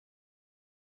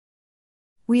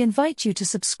We invite you to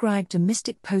subscribe to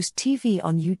Mystic Post TV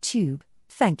on YouTube.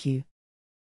 Thank you.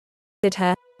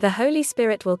 Her, the Holy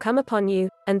Spirit will come upon you,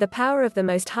 and the power of the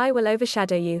Most High will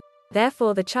overshadow you.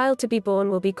 Therefore the child to be born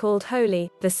will be called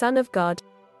Holy, the Son of God.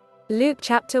 Luke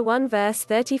chapter 1 verse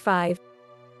 35.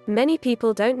 Many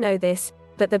people don't know this,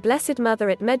 but the Blessed Mother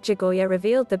at Medjugorje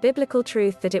revealed the biblical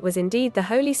truth that it was indeed the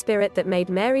Holy Spirit that made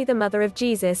Mary the mother of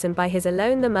Jesus and by his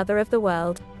alone the mother of the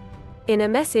world. In a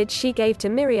message she gave to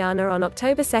Miryana on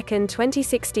October 2,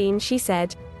 2016 she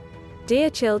said, "Dear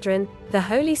children, the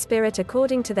Holy Spirit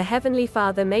according to the Heavenly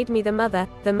Father made me the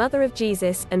mother of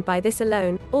Jesus, and by this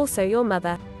alone, also your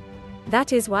mother.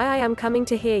 That is why I am coming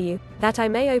to hear you, that I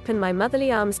may open my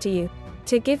motherly arms to you,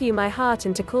 to give you my heart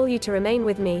and to call you to remain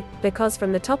with me, because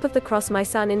from the top of the cross my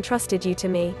Son entrusted you to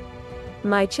me.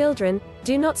 My children,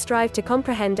 do not strive to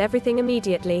comprehend everything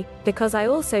immediately, because I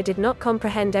also did not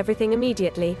comprehend everything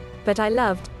immediately, but I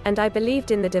loved, and I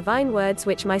believed in the divine words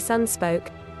which my Son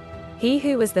spoke. He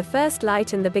who was the first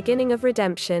light and the beginning of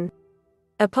redemption.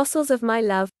 Apostles of my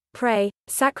love, pray,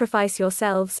 sacrifice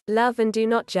yourselves, love and do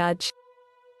not judge.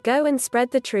 Go and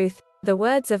spread the truth, the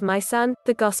words of my Son,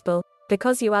 the gospel,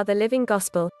 because you are the living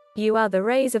gospel, you are the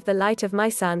rays of the light of my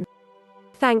Son.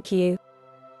 Thank you."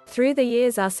 Through the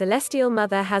years our Celestial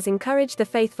Mother has encouraged the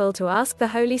faithful to ask the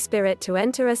Holy Spirit to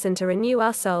enter us and to renew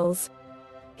our souls.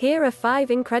 Here are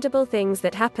 5 incredible things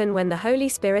that happen when the Holy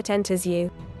Spirit enters you.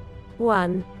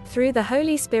 1. Through the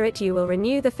Holy Spirit you will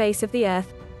renew the face of the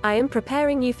earth. I am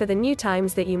preparing you for the new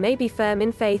times that you may be firm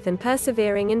in faith and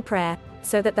persevering in prayer,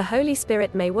 so that the Holy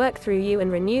Spirit may work through you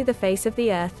and renew the face of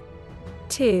the earth.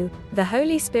 2. The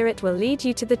Holy Spirit will lead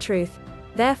you to the truth.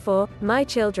 Therefore, my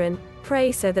children,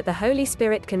 pray so that the Holy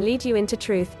Spirit can lead you into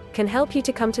truth, can help you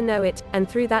to come to know it, and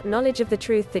through that knowledge of the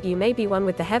truth that you may be one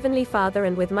with the Heavenly Father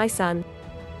and with my Son.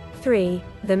 3.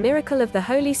 The miracle of the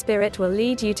Holy Spirit will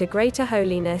lead you to greater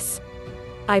holiness.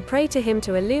 I pray to Him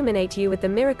to illuminate you with the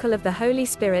miracle of the Holy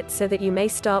Spirit so that you may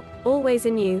stop, always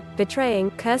anew, betraying,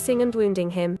 cursing and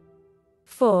wounding Him.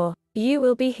 4. You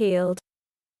will be healed.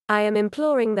 I am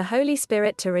imploring the Holy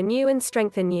Spirit to renew and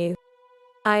strengthen you.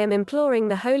 I am imploring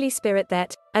the Holy Spirit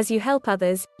that, as you help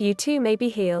others, you too may be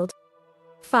healed.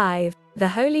 5. The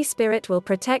Holy Spirit will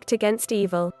protect against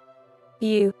evil.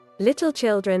 You, little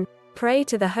children, pray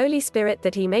to the Holy Spirit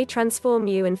that He may transform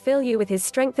you and fill you with His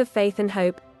strength of faith and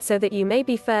hope, so that you may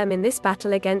be firm in this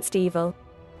battle against evil.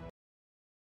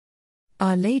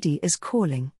 Our Lady is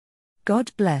calling.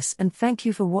 God bless and thank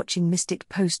you for watching Mystic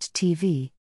Post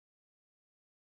TV.